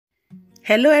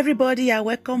Hello everybody and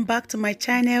welcome back to my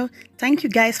channel. Thank you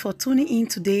guys for tuning in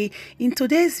today. In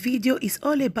today's video is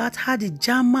all about how the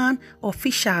German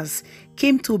officials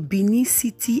came to Benin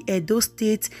City, Edo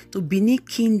State, to Benin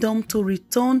Kingdom to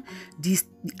return the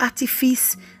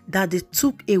artifice that they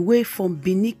took away from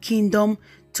Benin Kingdom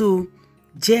to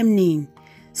Germany.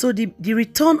 So the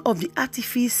return of the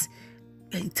artifice,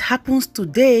 it happens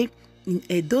today in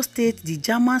Edo State. The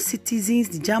German citizens,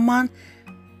 the German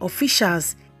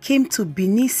officials came to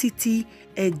Benin City,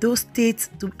 Edo State,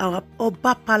 to our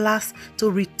Oba Palace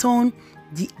to return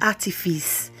the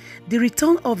artifice. The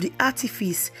return of the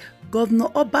artifice, Governor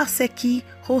Obaseki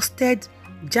hosted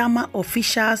German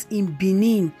officials in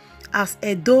Benin as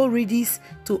Edo readies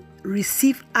to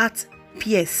receive art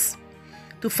piece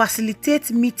to facilitate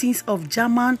meetings of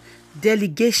German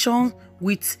delegation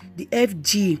with the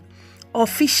FG.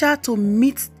 Official to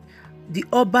meet the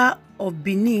Oba of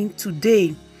Benin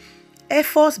today.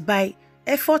 Effort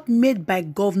made by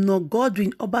Governor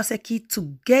Godwin Obaseki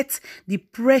to get the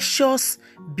precious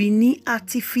Benin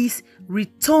artifice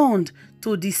returned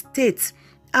to the state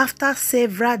after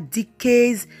several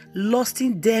decades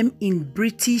losing them in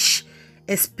British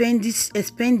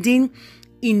expending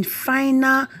in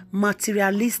final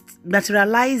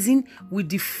materializing with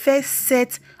the first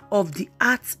set of the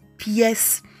art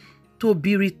piece to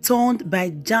be returned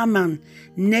by German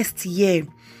next year.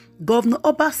 Governor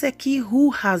Obaseki,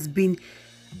 who has been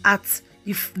at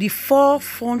the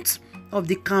forefront of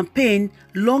the campaign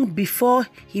long before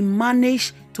he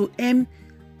managed to aim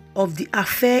of the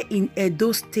affair in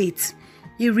Edo State,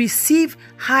 he received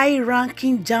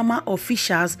high-ranking German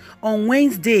officials on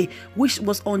Wednesday, which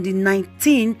was on the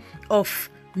 19th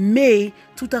of May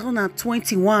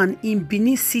 2021 in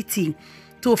Benin City,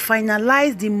 to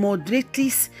finalize the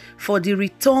modalities for the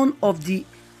return of the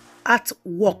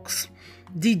artworks.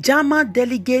 The German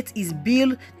delegate is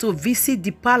billed to visit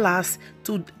the palace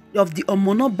of the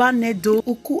Omonoba Nedo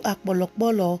Uku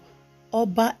Akpolokpolo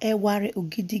Oba Eware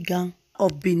Ogidigan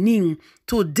of Benin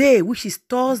today, which is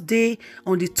Thursday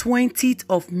on the 20th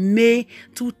of May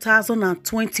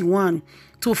 2021,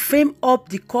 to frame up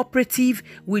the cooperative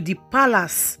with the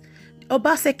palace.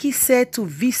 Obaseki said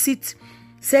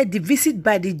the visit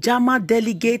by the German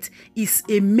delegate is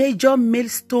a major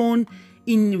milestone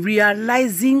in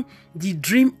realizing the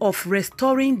dream of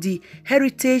restoring the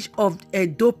heritage of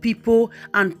Edo people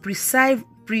and preserving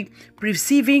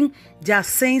their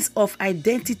sense of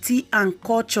identity and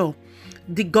culture.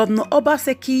 The Governor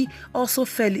Obaseki also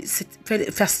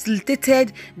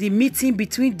facilitated the meeting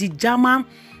between the German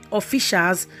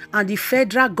officials and the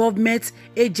federal government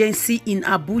agency in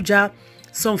Abuja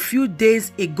some few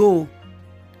days ago,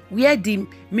 where the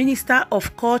Minister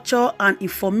of Culture and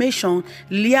Information,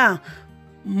 Leah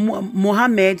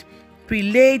Mohammed,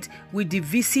 prelayed with the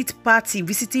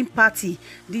visiting party.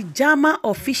 The German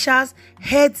officials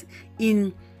held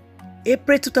in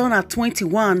April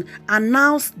 2021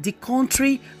 announced the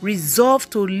country resolved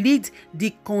to lead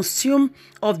the consume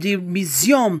of the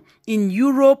museum in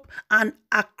Europe and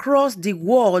across the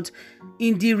world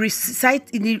in the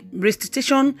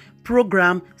restitution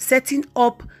program, setting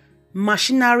up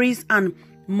machineries and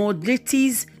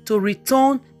modalities to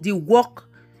return the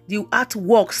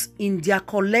artworks in their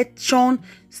collection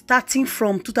starting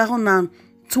from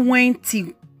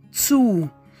 2022.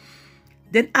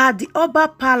 Then at the Oba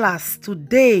Palace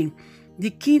today,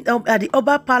 at the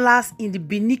Oba Palace in the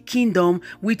Benin Kingdom,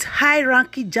 with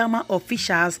high-ranking German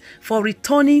officials for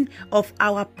returning of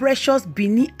our precious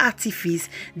Benin artifice,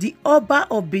 the Oba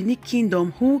of Benin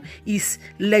Kingdom, who is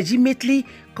legitimately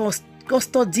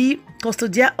custodian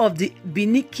of the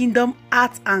Benin Kingdom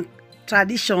art and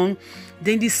tradition,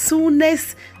 then the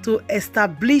soonest to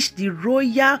establish the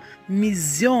Royal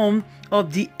Museum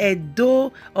of the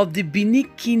Edo of the Benin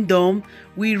Kingdom,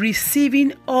 we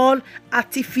receiving all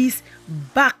artifice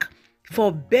back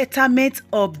for betterment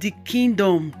of the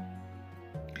kingdom.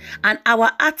 And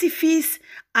our artifice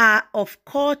are of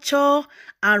culture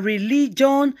and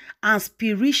religion and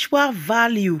spiritual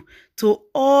value to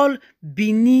all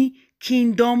Benin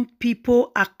Kingdom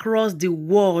people across the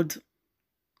world.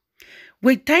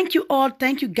 We thank you all.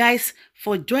 Thank you guys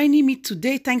for joining me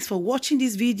today. Thanks for watching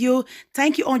this video.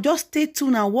 Thank you all. Just stay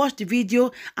tuned and watch the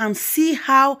video and see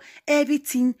how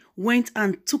everything went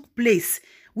and took place.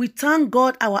 We thank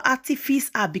God our artifice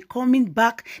are becoming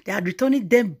back. They are returning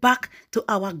them back to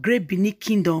our great Benin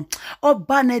Kingdom. Guys,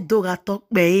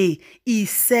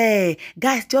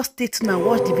 just stay tuned and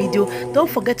watch the video. Don't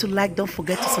forget to like, don't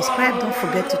forget to subscribe, don't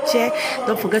forget to share,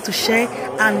 don't forget to share,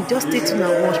 and just stay tuned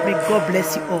and watch. May God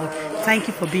bless you all. Thank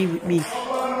you for being with me.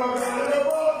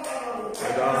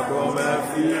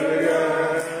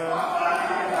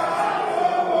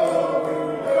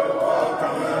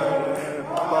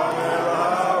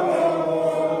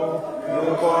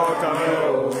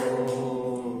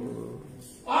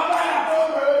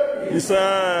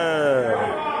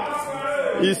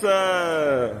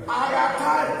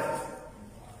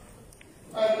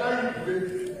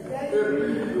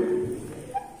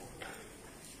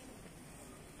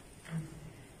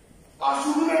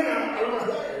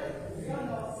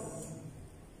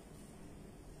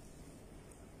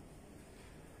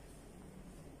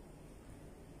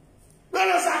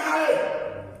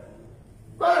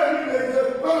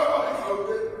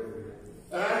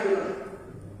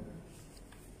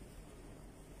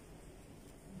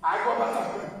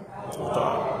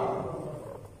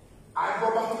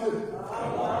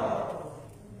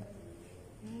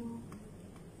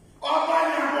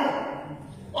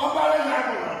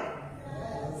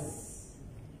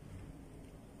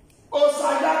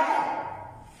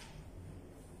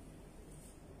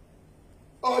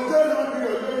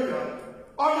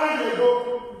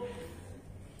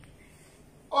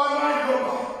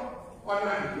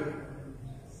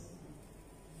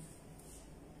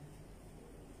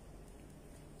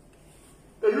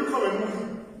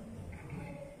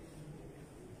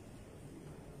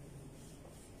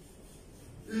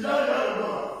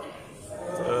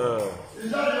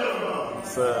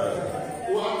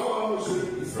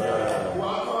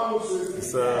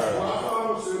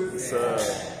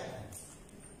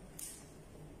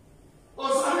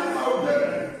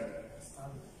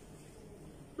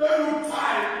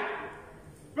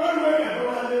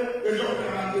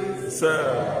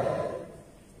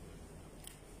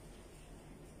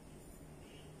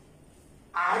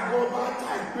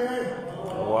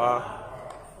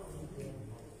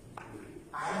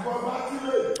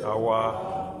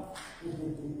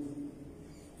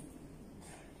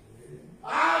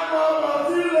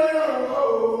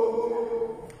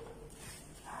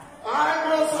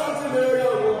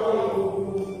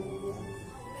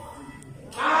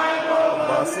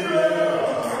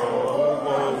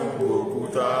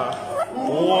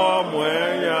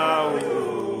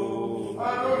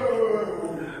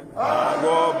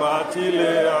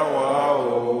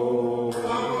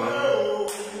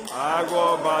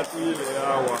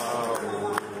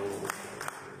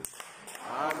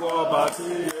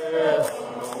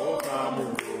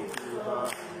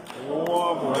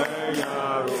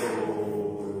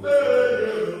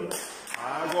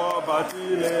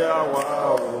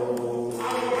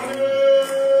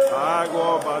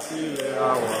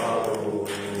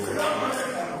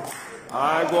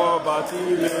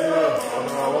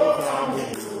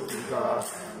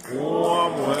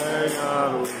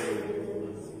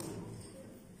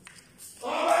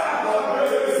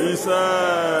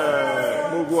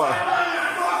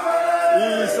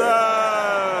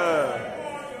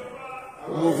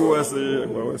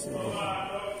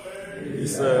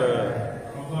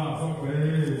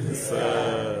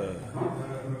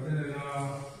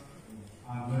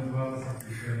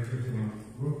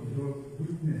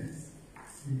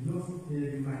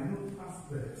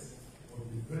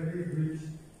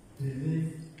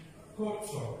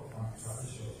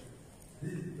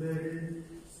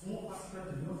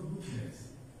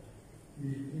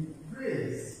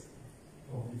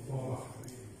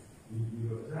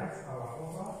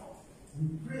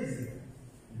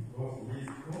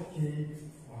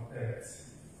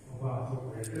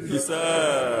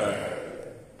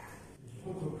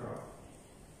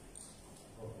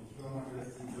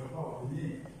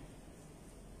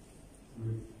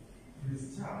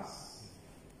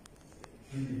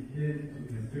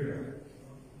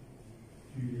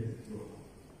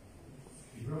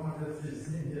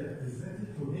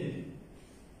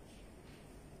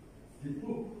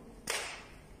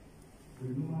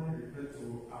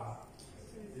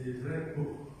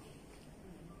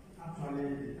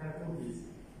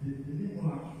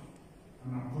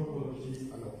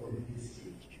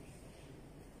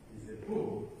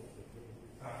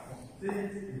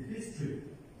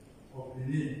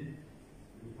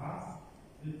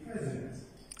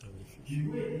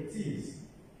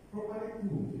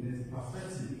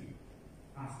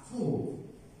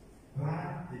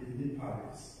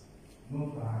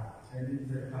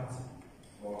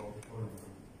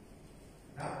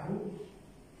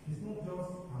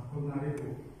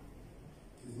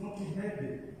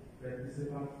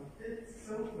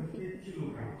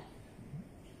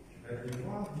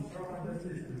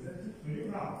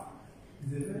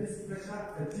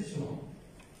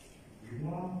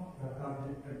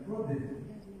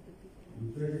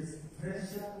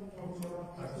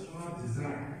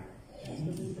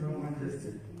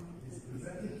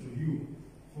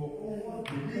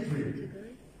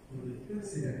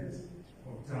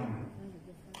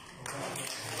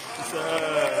 Sir.